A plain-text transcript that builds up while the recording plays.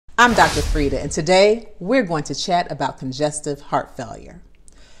I'm Dr. Frita, and today we're going to chat about congestive heart failure.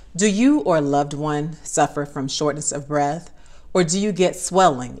 Do you or a loved one suffer from shortness of breath, or do you get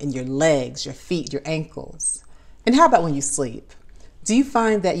swelling in your legs, your feet, your ankles? And how about when you sleep? Do you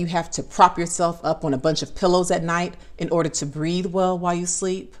find that you have to prop yourself up on a bunch of pillows at night in order to breathe well while you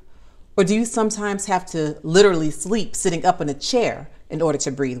sleep? Or do you sometimes have to literally sleep sitting up in a chair in order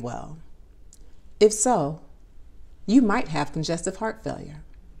to breathe well? If so, you might have congestive heart failure.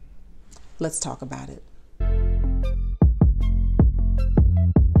 Let's talk about it.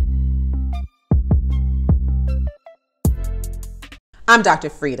 I'm Dr.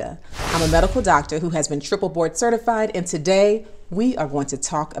 Frita. I'm a medical doctor who has been triple board certified, and today we are going to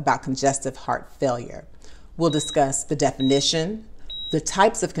talk about congestive heart failure. We'll discuss the definition, the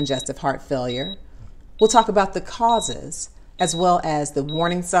types of congestive heart failure. We'll talk about the causes, as well as the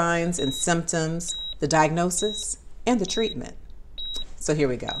warning signs and symptoms, the diagnosis, and the treatment. So here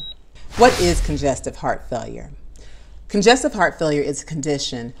we go. What is congestive heart failure? Congestive heart failure is a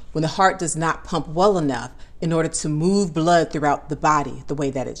condition when the heart does not pump well enough in order to move blood throughout the body the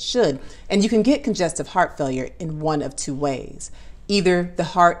way that it should. And you can get congestive heart failure in one of two ways. Either the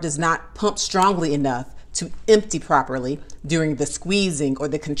heart does not pump strongly enough to empty properly during the squeezing or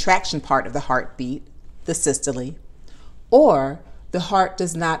the contraction part of the heartbeat, the systole, or the heart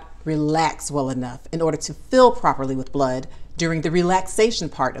does not relax well enough in order to fill properly with blood during the relaxation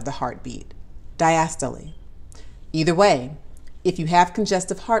part of the heartbeat, diastole. Either way, if you have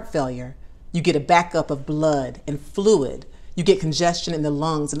congestive heart failure, you get a backup of blood and fluid. You get congestion in the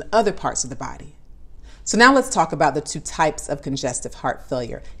lungs and other parts of the body. So now let's talk about the two types of congestive heart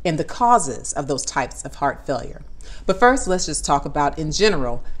failure and the causes of those types of heart failure. But first, let's just talk about, in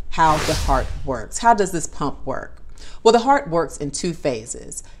general, how the heart works. How does this pump work? Well, the heart works in two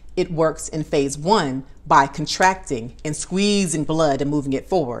phases. It works in phase one by contracting and squeezing blood and moving it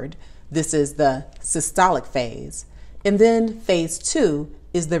forward. This is the systolic phase. And then phase two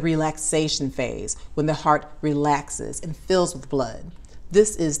is the relaxation phase, when the heart relaxes and fills with blood.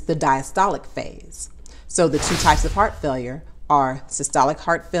 This is the diastolic phase. So the two types of heart failure are systolic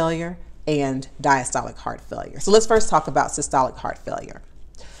heart failure and diastolic heart failure. So let's first talk about systolic heart failure.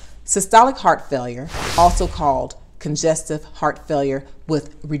 Systolic heart failure, also called congestive heart failure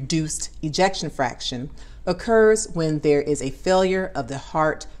with reduced ejection fraction, occurs when there is a failure of the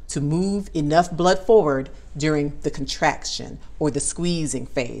heart to move enough blood forward during the contraction or the squeezing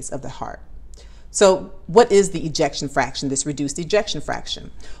phase of the heart. So what is the ejection fraction, this reduced ejection fraction?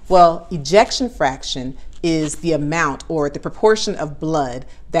 Well, ejection fraction is the amount or the proportion of blood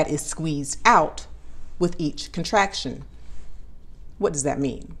that is squeezed out with each contraction. What does that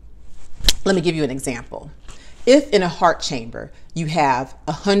mean? Let me give you an example. If in a heart chamber you have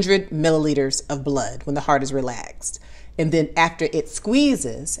 100 milliliters of blood when the heart is relaxed, and then after it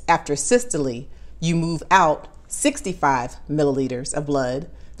squeezes, after systole, you move out 65 milliliters of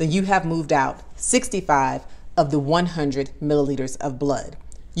blood, then you have moved out 65 of the 100 milliliters of blood.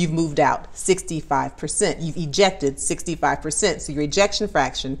 You've moved out 65%. You've ejected 65%, so your ejection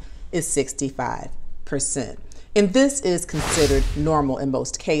fraction is 65%. And this is considered normal in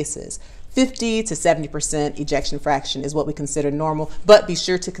most cases. 50 to 70% ejection fraction is what we consider normal, but be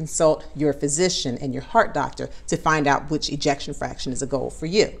sure to consult your physician and your heart doctor to find out which ejection fraction is a goal for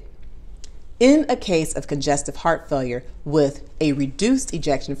you. In a case of congestive heart failure with a reduced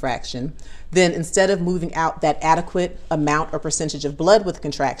ejection fraction, then instead of moving out that adequate amount or percentage of blood with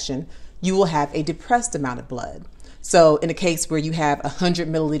contraction, you will have a depressed amount of blood. So in a case where you have 100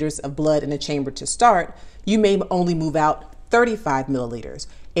 milliliters of blood in a chamber to start, you may only move out 35 milliliters,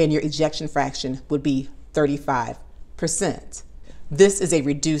 and your ejection fraction would be 35%. This is a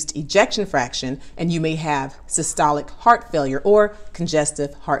reduced ejection fraction, and you may have systolic heart failure or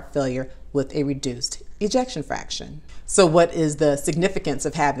congestive heart failure with a reduced ejection fraction. So what is the significance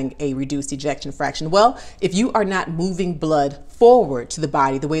of having a reduced ejection fraction? Well, if you are not moving blood forward to the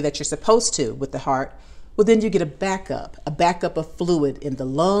body the way that you're supposed to with the heart, well, then you get a backup of fluid in the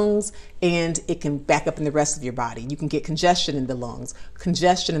lungs, and it can back up in the rest of your body. You can get congestion in the lungs,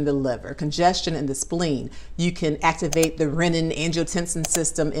 congestion in the liver, congestion in the spleen. You can activate the renin-angiotensin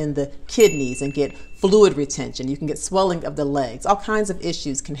system in the kidneys and get fluid retention. You can get swelling of the legs. All kinds of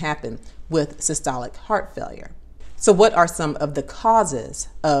issues can happen with systolic heart failure. So what are some of the causes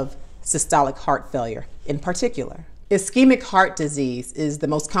of systolic heart failure in particular? Ischemic heart disease is the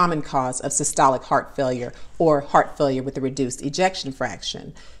most common cause of systolic heart failure or heart failure with a reduced ejection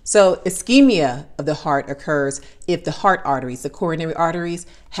fraction. So ischemia of the heart occurs if the heart arteries, the coronary arteries,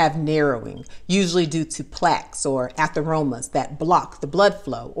 have narrowing, usually due to plaques or atheromas that block the blood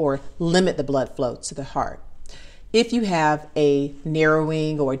flow or limit the blood flow to the heart. If you have a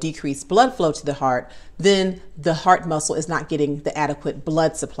narrowing or decreased blood flow to the heart, then the heart muscle is not getting the adequate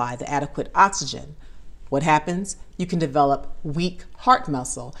blood supply, the adequate oxygen. What happens? You can develop weak heart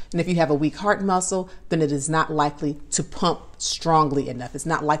muscle. And if you have a weak heart muscle, then it is not likely to pump strongly enough. It's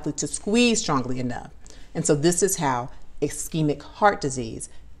not likely to squeeze strongly enough. And so this is how ischemic heart disease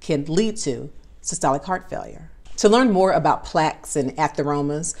can lead to systolic heart failure. To learn more about plaques and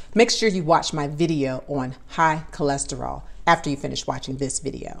atheromas, make sure you watch my video on high cholesterol after you finish watching this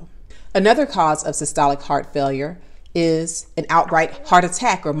video. Another cause of systolic heart failure is an outright heart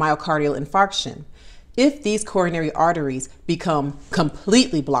attack or myocardial infarction. If these coronary arteries become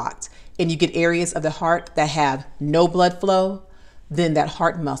completely blocked and you get areas of the heart that have no blood flow, then that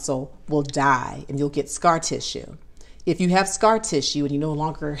heart muscle will die and you'll get scar tissue. If you have scar tissue and you no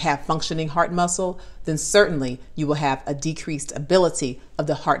longer have functioning heart muscle, then certainly you will have a decreased ability of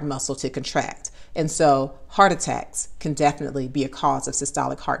the heart muscle to contract. And so heart attacks can definitely be a cause of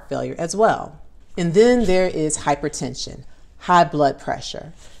systolic heart failure as well. And then there is hypertension, high blood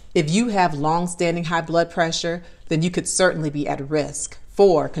pressure. If you have long-standing high blood pressure, then you could certainly be at risk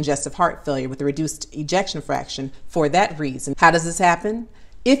for congestive heart failure with a reduced ejection fraction for that reason. How does this happen?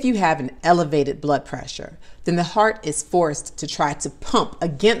 If you have an elevated blood pressure, then the heart is forced to try to pump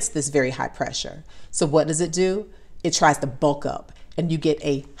against this very high pressure. So what does it do? It tries to bulk up and you get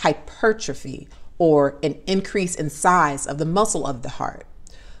a hypertrophy or an increase in size of the muscle of the heart.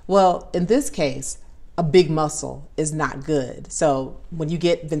 Well, in this case, a big muscle is not good. So when you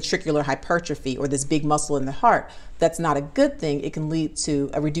get ventricular hypertrophy or this big muscle in the heart, that's not a good thing. It can lead to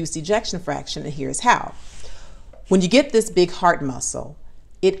a reduced ejection fraction, and here's how. When you get this big heart muscle,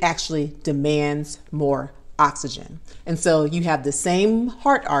 it actually demands more oxygen. And so you have the same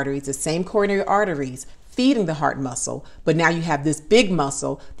heart arteries, the same coronary arteries feeding the heart muscle, but now you have this big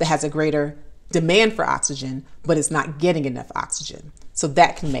muscle that has a greater demand for oxygen, but it's not getting enough oxygen. So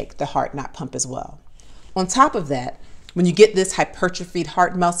that can make the heart not pump as well. On top of that, when you get this hypertrophied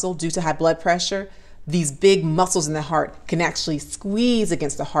heart muscle due to high blood pressure, these big muscles in the heart can actually squeeze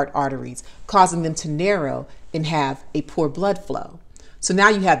against the heart arteries, causing them to narrow and have a poor blood flow. So now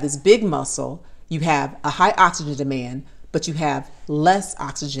you have this big muscle, you have a high oxygen demand, but you have less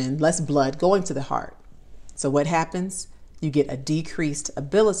oxygen, less blood going to the heart. So what happens? You get a decreased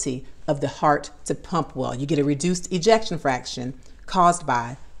ability of the heart to pump well. You get a reduced ejection fraction caused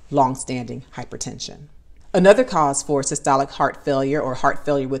by long-standing hypertension. Another cause for systolic heart failure or heart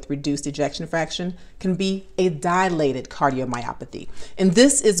failure with reduced ejection fraction can be a dilated cardiomyopathy. And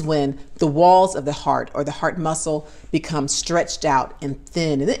this is when the walls of the heart or the heart muscle become stretched out and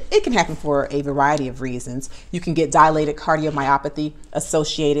thin. And it can happen for a variety of reasons. You can get dilated cardiomyopathy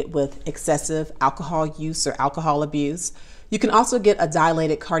associated with excessive alcohol use or alcohol abuse. You can also get a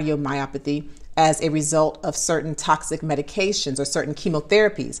dilated cardiomyopathy as a result of certain toxic medications or certain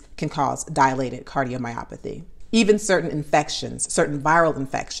chemotherapies can cause dilated cardiomyopathy. Even certain infections, certain viral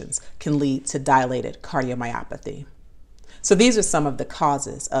infections can lead to dilated cardiomyopathy. So these are some of the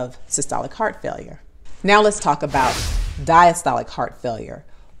causes of systolic heart failure. Now let's talk about diastolic heart failure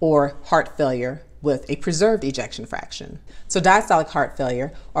or heart failure with a preserved ejection fraction. So diastolic heart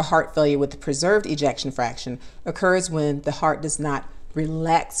failure or heart failure with a preserved ejection fraction occurs when the heart does not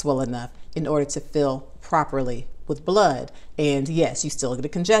relax well enough in order to fill properly with blood. And yes, you still get a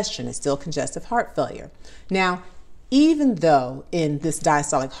congestion. It's still congestive heart failure. Now, even though in this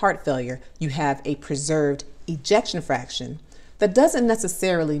diastolic heart failure, you have a preserved ejection fraction, that doesn't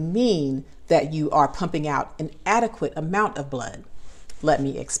necessarily mean that you are pumping out an adequate amount of blood. Let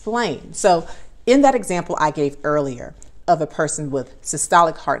me explain. So in that example I gave earlier of a person with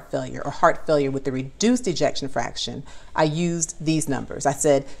systolic heart failure or heart failure with a reduced ejection fraction, I used these numbers. I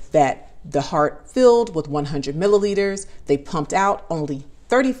said that the heart filled with 100 milliliters, they pumped out only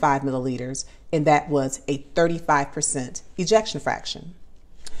 35 milliliters, and that was a 35% ejection fraction.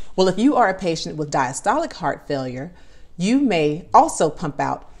 Well, if you are a patient with diastolic heart failure, you may also pump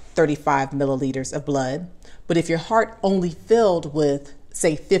out 35 milliliters of blood, but if your heart only filled with,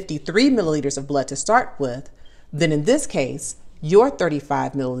 say, 53 milliliters of blood to start with, then in this case, your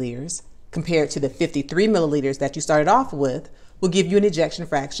 35 milliliters compared to the 53 milliliters that you started off with will give you an ejection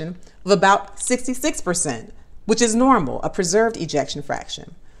fraction of about 66%, which is normal, a preserved ejection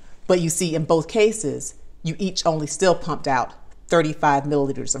fraction. But you see, in both cases, you each only still pumped out 35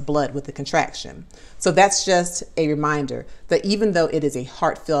 milliliters of blood with the contraction. So that's just a reminder that even though it is a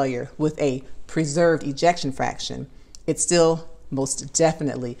heart failure with a preserved ejection fraction, it still most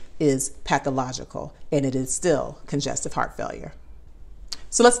definitely is pathological, and it is still congestive heart failure.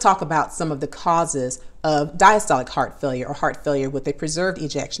 So let's talk about some of the causes of diastolic heart failure or heart failure with a preserved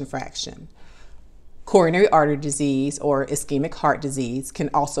ejection fraction. Coronary artery disease or ischemic heart disease can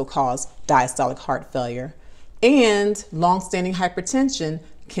also cause diastolic heart failure, and long-standing hypertension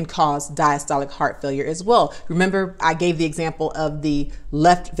can cause diastolic heart failure as well. Remember, I gave the example of the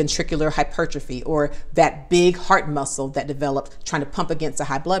left ventricular hypertrophy, or that big heart muscle that developed trying to pump against a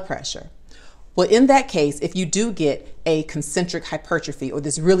high blood pressure. Well, in that case, if you do get a concentric hypertrophy or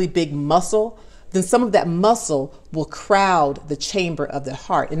this really big muscle, then some of that muscle will crowd the chamber of the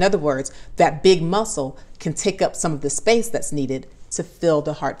heart. In other words, that big muscle can take up some of the space that's needed to fill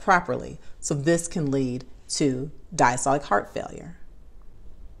the heart properly. So this can lead to diastolic heart failure.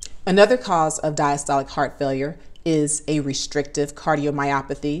 Another cause of diastolic heart failure is a restrictive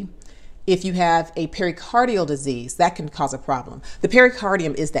cardiomyopathy. If you have a pericardial disease, that can cause a problem. The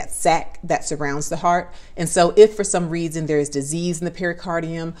pericardium is that sac that surrounds the heart. And so if for some reason there is disease in the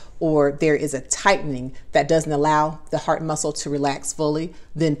pericardium, or there is a tightening that doesn't allow the heart muscle to relax fully,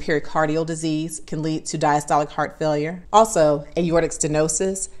 then pericardial disease can lead to diastolic heart failure. Also, aortic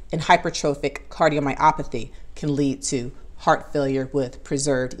stenosis and hypertrophic cardiomyopathy can lead to heart failure with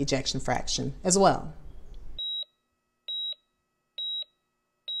preserved ejection fraction as well.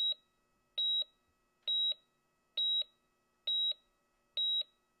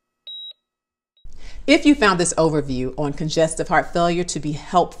 If you found this overview on congestive heart failure to be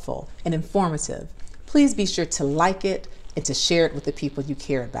helpful and informative, please be sure to like it and to share it with the people you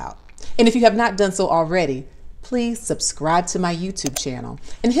care about. And if you have not done so already, please subscribe to my YouTube channel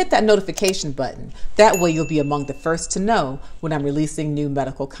and hit that notification button. That way you'll be among the first to know when I'm releasing new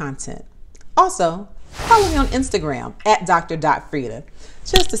medical content. Also, follow me on Instagram at dr.frita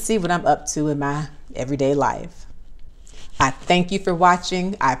just to see what I'm up to in my everyday life. I thank you for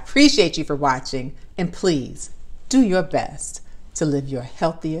watching. I appreciate you for watching. And please do your best to live your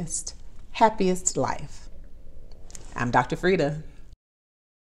healthiest, happiest life. I'm Dr. Frita.